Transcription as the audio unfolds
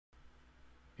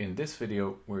In this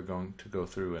video, we're going to go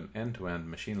through an end-to-end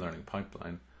machine learning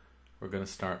pipeline. We're going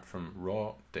to start from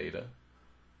raw data,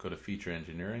 go to feature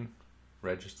engineering,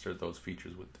 register those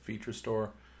features with the feature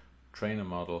store, train a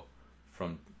model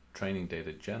from training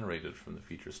data generated from the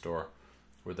feature store.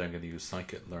 We're then going to use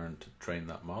ScikitLearn to train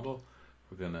that model.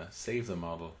 We're going to save the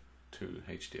model to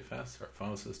HDFS, our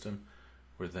file system.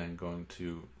 We're then going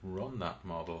to run that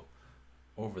model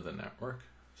over the network.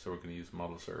 So we're going to use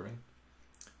ModelServing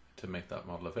to make that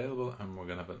model available, and we're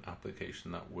going to have an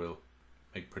application that will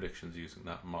make predictions using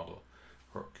that model.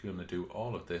 We're going to do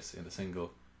all of this in a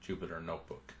single Jupyter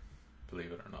notebook,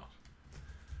 believe it or not.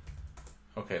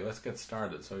 Okay, let's get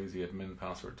started. So use the admin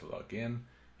password to log in.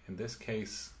 In this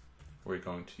case, we're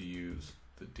going to use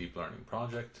the deep learning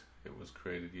project. It was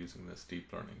created using this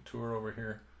deep learning tour over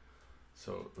here.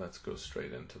 So let's go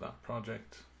straight into that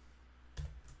project.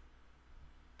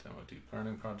 Demo deep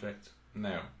learning project.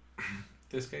 Now,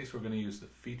 in this case, we're going to use the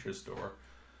feature store.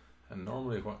 And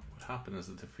normally what would happen is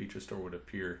that the feature store would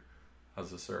appear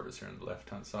as a service here on the left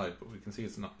hand side, but we can see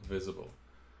it's not visible.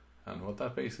 And what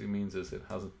that basically means is it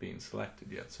hasn't been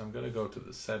selected yet. So I'm going to go to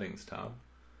the settings tab,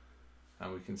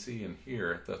 and we can see in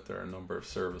here that there are a number of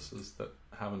services that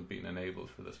haven't been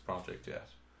enabled for this project yet.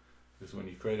 Because when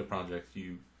you create a project,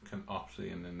 you can opt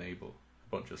in and enable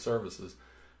a bunch of services,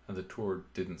 and the tour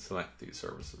didn't select these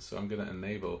services. So I'm going to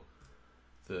enable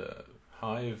the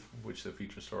Hive, which the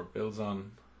feature store builds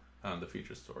on, and the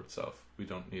feature store itself. We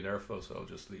don't need Airflow, so I'll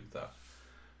just leave that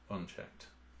unchecked.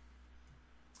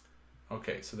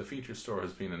 Okay, so the feature store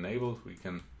has been enabled. We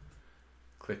can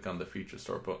click on the feature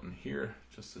store button here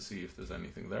just to see if there's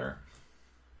anything there.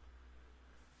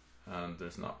 And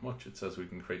there's not much. It says we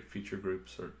can create feature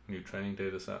groups or new training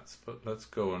data sets, but let's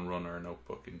go and run our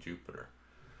notebook in Jupyter.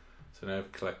 So now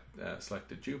I've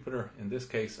selected Jupyter. In this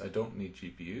case, I don't need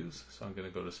GPUs, so I'm going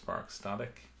to go to Spark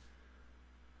Static,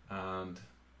 and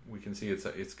we can see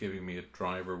it's giving me a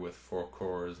driver with 4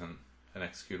 cores and an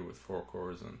executor with 4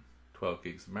 cores and 12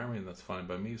 gigs of memory, and that's fine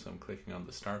by me. So I'm clicking on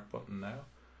the Start button now.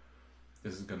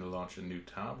 This is going to launch a new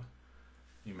tab.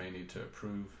 You may need to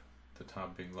approve the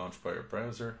tab being launched by your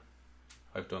browser.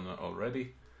 I've done it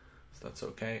already, so that's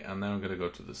okay. And now I'm going to go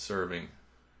to the serving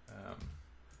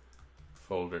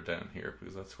folder down here,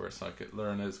 because that's where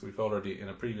ScikitLearn is. We've already, in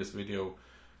a previous video,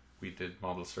 we did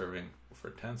model serving for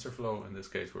TensorFlow. In this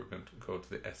case, we're going to go to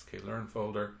the SKLearn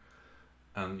folder,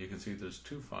 and you can see there's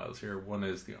 2 files here. One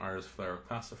is the iris flower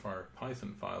classifier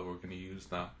Python file. We're going to use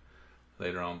that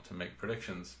later on to make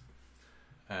predictions,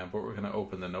 but we're going to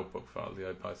open the notebook file,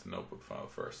 the IPython notebook file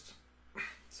first.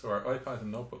 So our IPython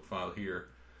notebook file here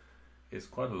is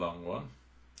quite a long one.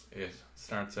 It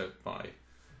starts out by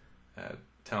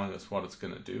telling us what it's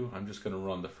going to do. I'm just going to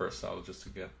run the first cell just to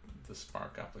get the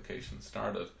Spark application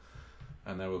started,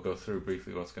 and then we'll go through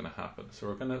briefly what's going to happen. So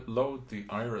we're going to load the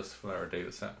iris flower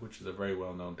dataset, which is a very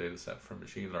well-known dataset for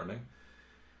machine learning.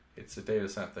 It's a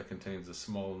dataset that contains a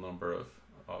small number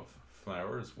of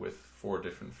flowers with 4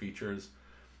 different features,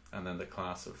 and then the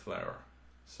class of flower.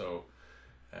 So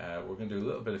we're going to do a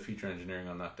little bit of feature engineering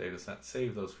on that dataset,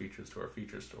 save those features to our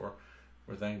feature store.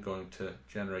 We're then going to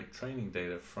generate training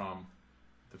data from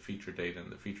the feature data in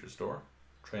the feature store,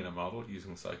 train a model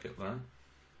using ScikitLearn.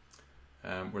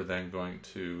 We're then going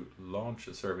to launch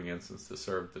a serving instance to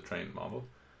serve the trained model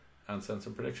and send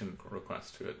some prediction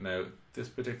requests to it. Now, this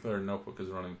particular notebook is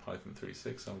running Python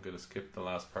 3.6, so I'm going to skip the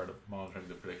last part of monitoring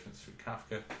the predictions through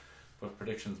Kafka, but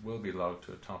predictions will be logged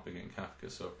to a topic in Kafka,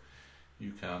 so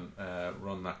you can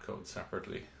run that code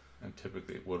separately, and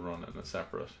typically it would run in a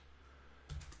separate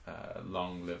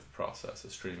long-lived process, a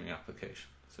streaming application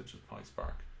such as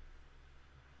PySpark.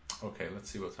 Okay, let's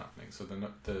see what's happening. So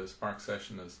the Spark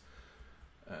session is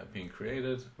being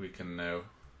created. We can now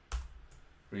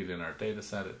read in our data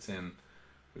set it's in.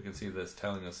 We can see this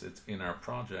telling us it's in our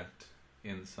project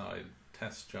inside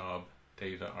test job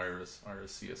data iris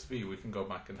CSV. We can go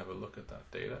back and have a look at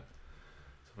that data.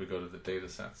 So if we go to the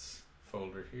datasets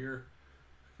folder here,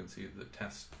 we can see the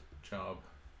test job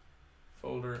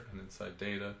folder, and inside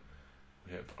data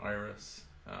we have iris,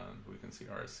 and we can see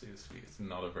iris CSV. It's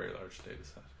not a very large data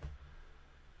set,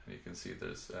 and you can see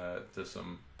there's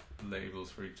some labels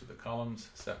for each of the columns: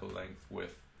 sepal length,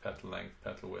 width, petal length,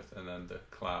 petal width, and then the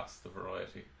class, the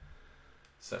variety,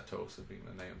 setosa being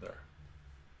the name there.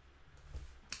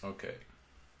 Okay,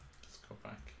 let's go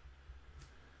back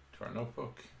to our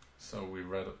notebook. So we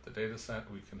read up the data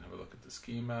set. We can have a look at the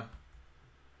schema,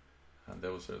 and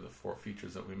those are the 4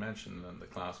 features that we mentioned, and the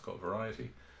class called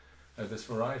variety. Now this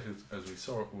variety, as we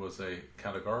saw, was a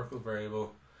categorical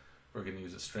variable. We're going to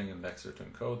use a string indexer to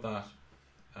encode that,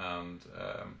 and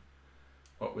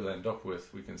what we'll end up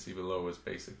with, we can see below, is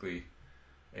basically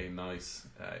a nice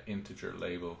integer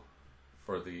label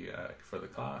for the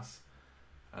class,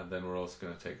 and then we're also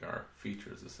going to take our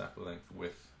features, a set length,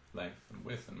 width,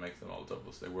 and make them all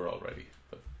doubles. They were already,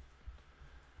 but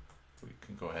we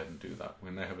can go ahead and do that.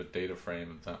 We now have a data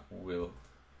frame that will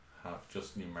have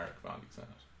just numeric values in it.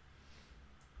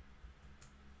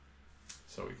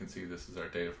 So we can see this is our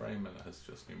data frame, and it has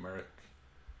just numeric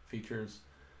features.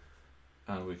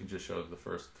 And we can just show the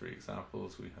first three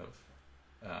examples. We have,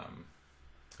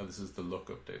 this is the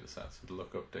lookup data set. So the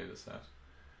lookup data set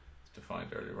is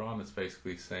defined earlier on. It's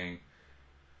basically saying,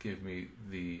 give me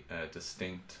the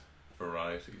distinct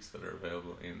varieties that are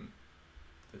available in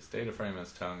this data frame.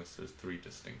 It's telling us there's three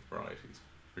distinct varieties: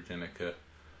 Virginica,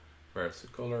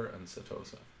 versicolor, and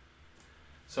setosa.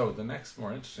 So the next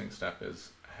more interesting step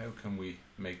is, how can we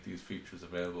make these features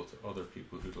available to other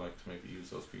people who'd like to maybe use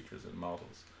those features in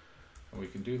models? And we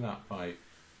can do that by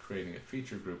creating a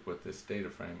feature group with this data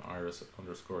frame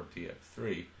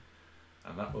iris_df3,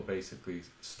 and that will basically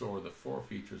store the 4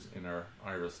 features in our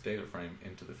iris data frame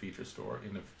into the feature store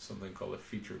in something called a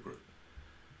feature group.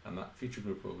 And that feature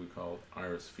group will be called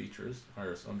iris features,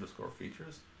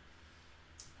 iris_features.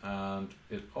 And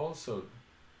it also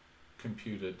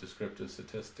computed descriptive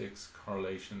statistics,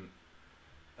 correlation,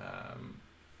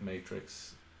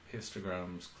 matrix,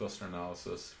 histograms, cluster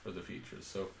analysis for the features.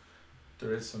 So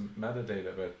there is some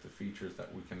metadata about the features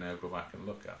that we can now go back and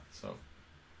look at. So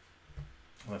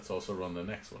let's also run the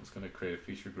next one. It's going to create a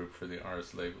feature group for the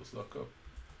iris labels lookup.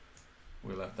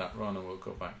 We'll let that run, and we'll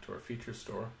go back to our feature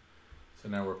store. So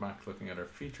now we're back looking at our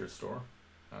feature store,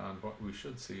 and what we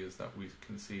should see is that we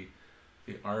can see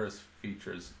the iris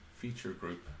features feature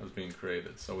group has been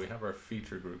created. So we have our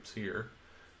feature groups here,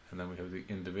 and then we have the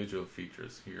individual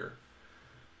features here.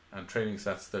 And training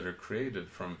sets that are created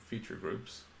from feature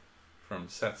groups, from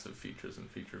sets of features and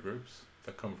feature groups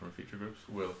that come from feature groups,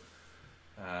 will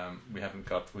we haven't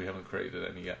created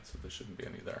any yet, so there shouldn't be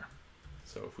any there.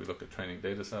 So if we look at training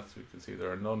data sets, we can see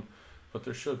there are none, but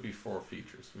there should be 4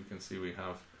 features. We can see we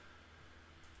have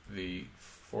the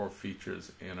 4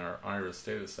 features in our iris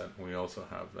data set, and we also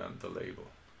have then the label,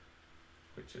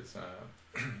 which is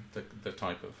the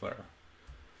type of flower.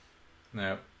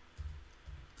 Now,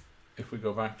 if we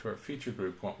go back to our feature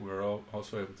group, what we're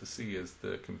also able to see is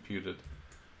the computed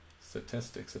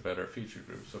statistics about our feature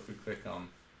group. So if we click on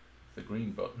the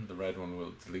green button, the red one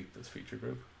will delete this feature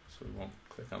group, so we won't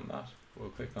click on that. We'll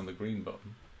click on the green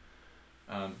button,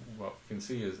 and what we can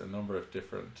see is a number of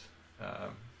different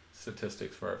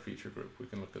statistics for our feature group. We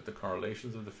can look at the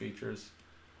correlations of the features.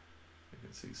 You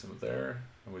can see some there,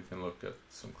 and we can look at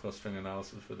some clustering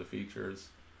analysis for the features,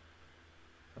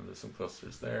 and there's some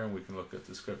clusters there, and we can look at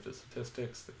descriptive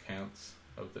statistics, the counts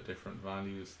of the different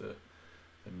values, the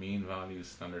mean values,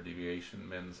 standard deviation,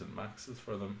 mins and maxes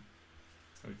for them.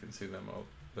 We can see them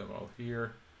all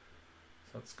here.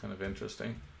 So that's kind of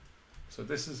interesting. So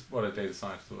this is what a data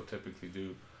scientist will typically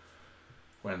do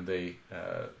when they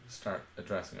start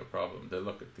addressing a problem. They'll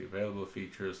look at the available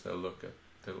features, they'll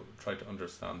try to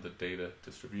understand the data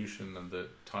distribution and the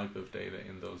type of data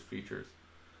in those features,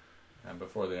 and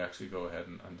before they actually go ahead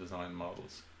and design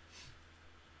models.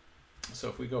 So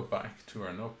if we go back to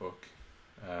our notebook,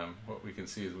 what we can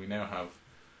see is we now have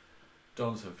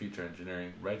done some feature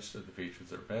engineering, registered the features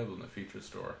that are available in the feature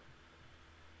store,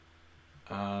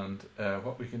 and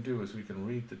what we can do is we can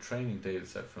read the training data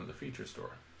set from the feature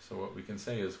store. So what we can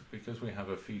say is, because we have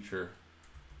a feature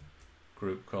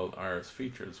group called iris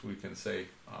features, we can say,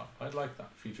 I'd like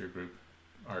that feature group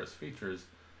iris features,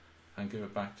 and give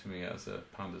it back to me as a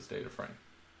Pandas data frame.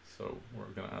 So we're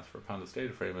going to ask for a Pandas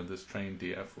data frame, and this train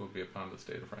df will be a Pandas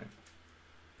data frame.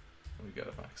 And we get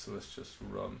it back. So let's just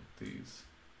run this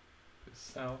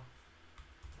cell,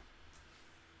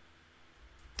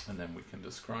 and then we can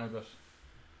describe it.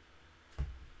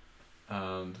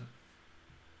 And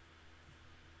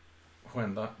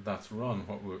when that's run,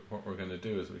 what we're going to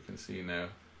do is we can see now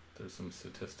there's some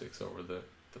statistics over the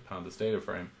Pandas data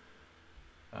frame.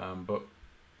 But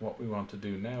what we want to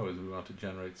do now is we want to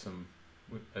generate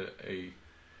a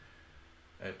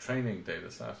training data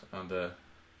set and a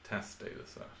test data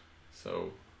set.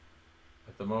 So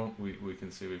at the moment we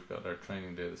can see we've got our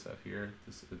training data set here.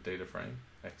 This is the data frame,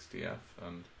 XDF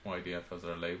and YDF as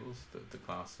our labels, the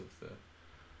class of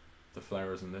the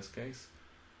flowers in this case.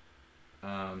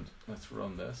 And let's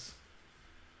run this.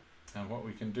 And what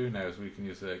we can do now is we can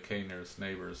use a k-nearest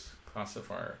neighbors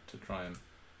classifier to try and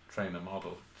train a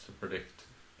model to predict,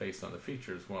 based on the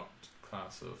features, what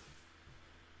class of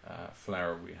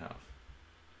flower we have.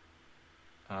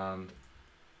 And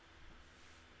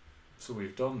so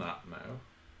we've done that now,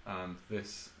 and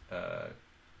this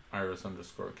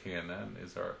iris_knn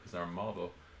is our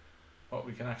model, what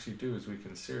we can actually do is we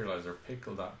can serialize or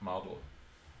pickle that model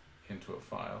into a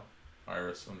file,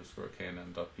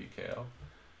 iris_knn.pkl,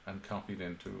 and copy it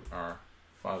into our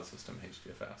file system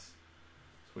HDFS.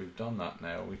 So we've done that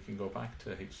now. We can go back to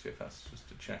HDFS just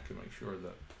to check and make sure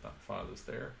that that file is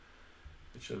there.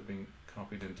 It should have been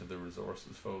copied into the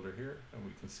resources folder here, and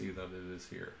we can see that it is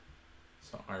here.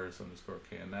 So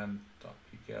iris_knn.pkl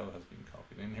has been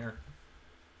copied in here.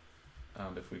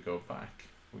 And if we go back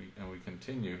and we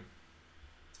continue,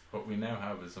 what we now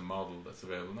have is a model that's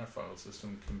available in our file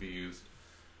system, can be used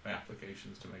by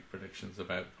applications to make predictions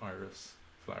about iris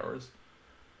flowers,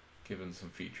 given some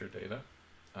feature data.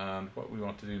 And what we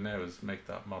want to do now is make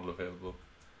that model available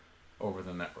over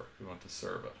the network. We want to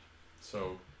serve it.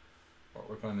 So what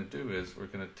we're going to do is we're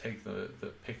going to take the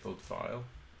pickled file,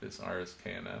 this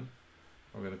iris_knn,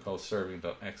 we're going to call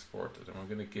serving.export it, and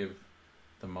we're going to give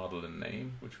the model a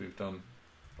name, which we've done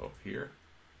up here.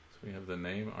 So we have the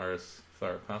name iris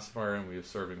flower classifier, and we have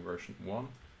serving version 1,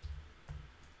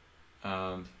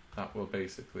 and that will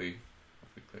basically,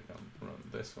 if we click on run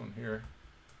this one here,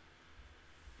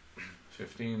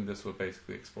 15, this will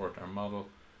basically export our model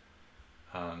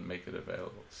and make it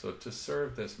available. So to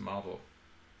serve this model,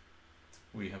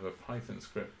 we have a Python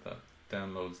script that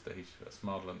downloads the HDFS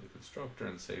model and the constructor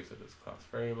and saves it as class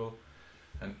variable,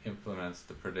 and implements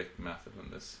the predict method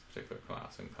in this particular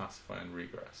class and classify and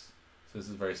regress. So this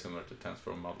is very similar to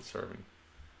TensorFlow model serving.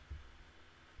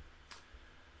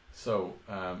 So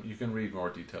you can read more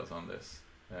details on this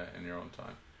in your own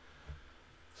time.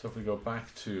 So if we go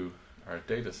back to our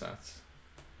data sets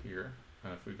here,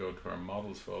 and if we go to our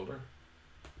models folder,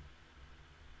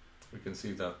 we can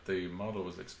see that the model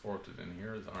was exported in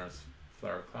here as iris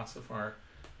flower classifier.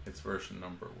 Its version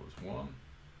number was 1,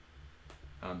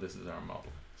 and this is our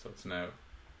model. So it's now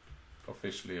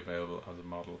officially available as a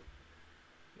model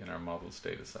in our models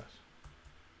data set.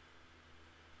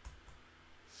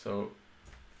 So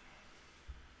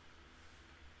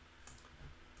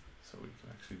we can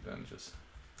actually then just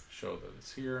show that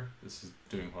it's here. This is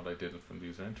doing what I did from the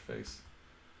user interface,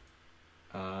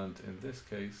 and in this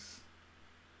case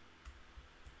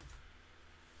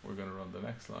we're going to run the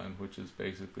next line, which is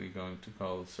basically going to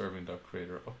call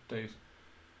serving.creatorUpdate,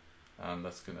 and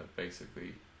that's going to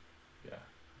basically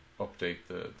update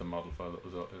the model file that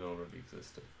it already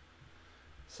existed.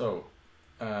 So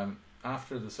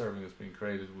after the serving has been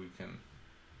created,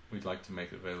 we'd like to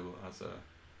make it available as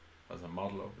a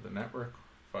model over the network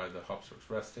via the Hopsworks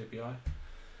REST API.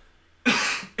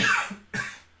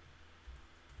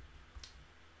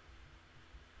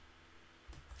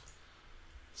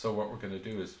 So what we're going to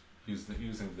do is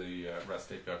using the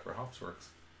REST API for Hopsworks,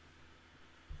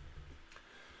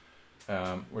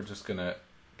 we're just going to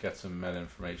get some meta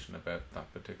information about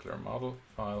that particular model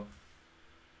file.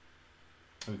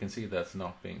 We can see that's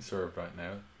not being served right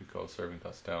now. We call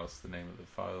serving.status the name of the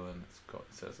file, and it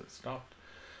says it's stopped.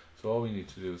 So all we need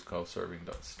to do is call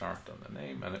serving.start on the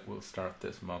name, and it will start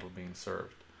this model being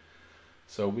served.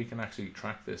 So we can actually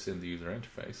track this in the user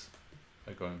interface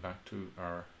by going back to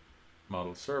our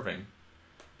ModelServing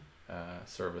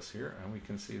service here, and we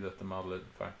can see that the model in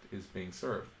fact is being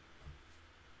served.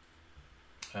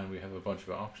 And we have a bunch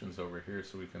of options over here,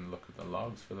 so we can look at the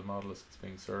logs for the model as it's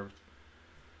being served.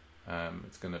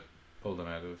 It's going to pull them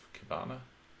out of Kibana,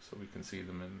 so we can see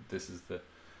them in, this is the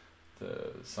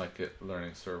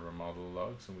ScikitLearning server model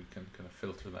logs, and we can kind of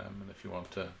filter them, and if you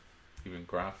want to even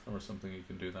graph them or something, you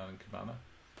can do that in Kibana.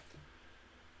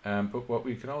 But what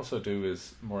we can also do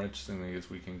is, more interestingly, is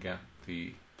we can get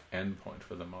the endpoint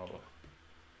for the model,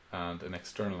 and an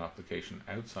external application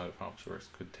outside of Hopsworks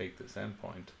could take this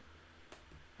endpoint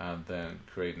and then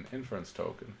create an inference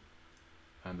token,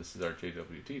 and this is our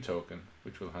JWT token,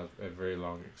 which will have a very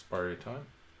long expiry time,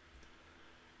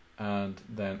 and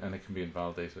it can be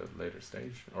invalidated at a later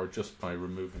stage, or just by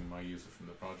removing my user from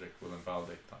the project will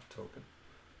invalidate that token.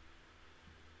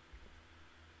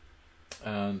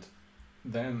 And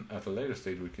then at a later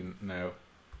stage we can now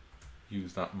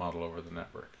use that model over the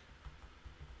network.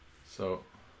 So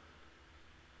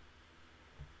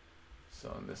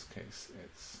in this case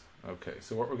it's okay.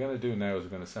 So what we're going to do now is we're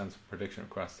going to send some prediction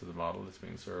requests to the model that's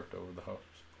being served over the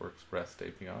Hopsworks REST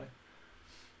API.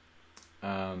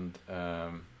 And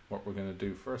what we're going to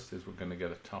do first is we're going to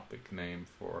get a topic name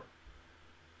for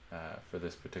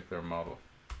this particular model.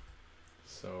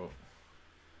 So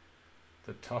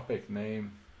the topic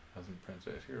name hasn't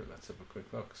printed out here. Let's have a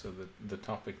quick look. So the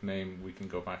topic name, we can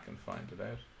go back and find it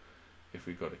out if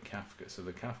we go to Kafka. So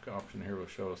the Kafka option here will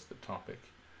show us the topic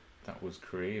that was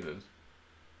created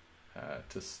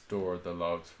to store the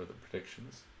logs for the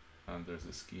predictions, and there's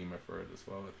a schema for it as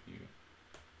well if you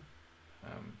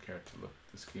care to look.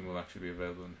 The schema will actually be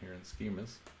available in here in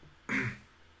schemas. You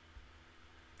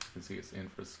can see it's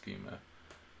Inference schema,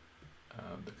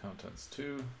 and the contents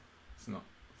too. It's not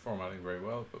formatting very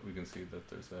well, but we can see that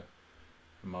there's a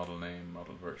model name,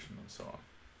 model version, and so on.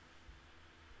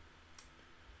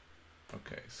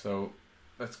 Okay, so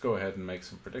let's go ahead and make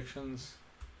some predictions.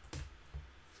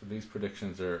 So these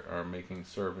predictions are making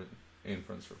server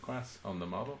inference requests on the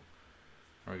model.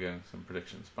 We're getting some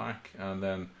predictions back, and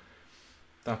then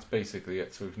that's basically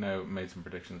it. So we've now made some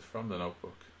predictions from the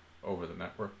notebook over the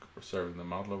network. We're serving the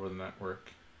model over the network,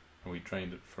 and we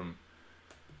trained it from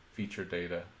feature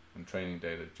data and training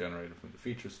data generated from the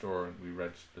feature store, and we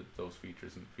registered those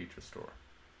features in the feature store.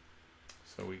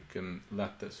 So we can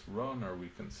let this run, or we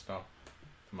can stop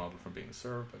the model from being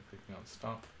served by clicking on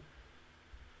stop.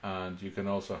 And you can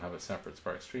also have a separate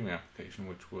Spark streaming application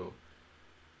which will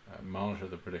monitor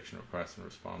the prediction requests and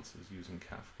responses using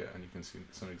Kafka, and you can see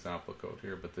some example code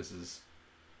here, but this is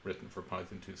written for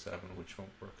Python 2.7, which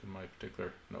won't work in my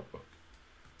particular notebook.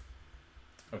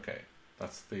 Okay,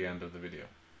 that's the end of the video.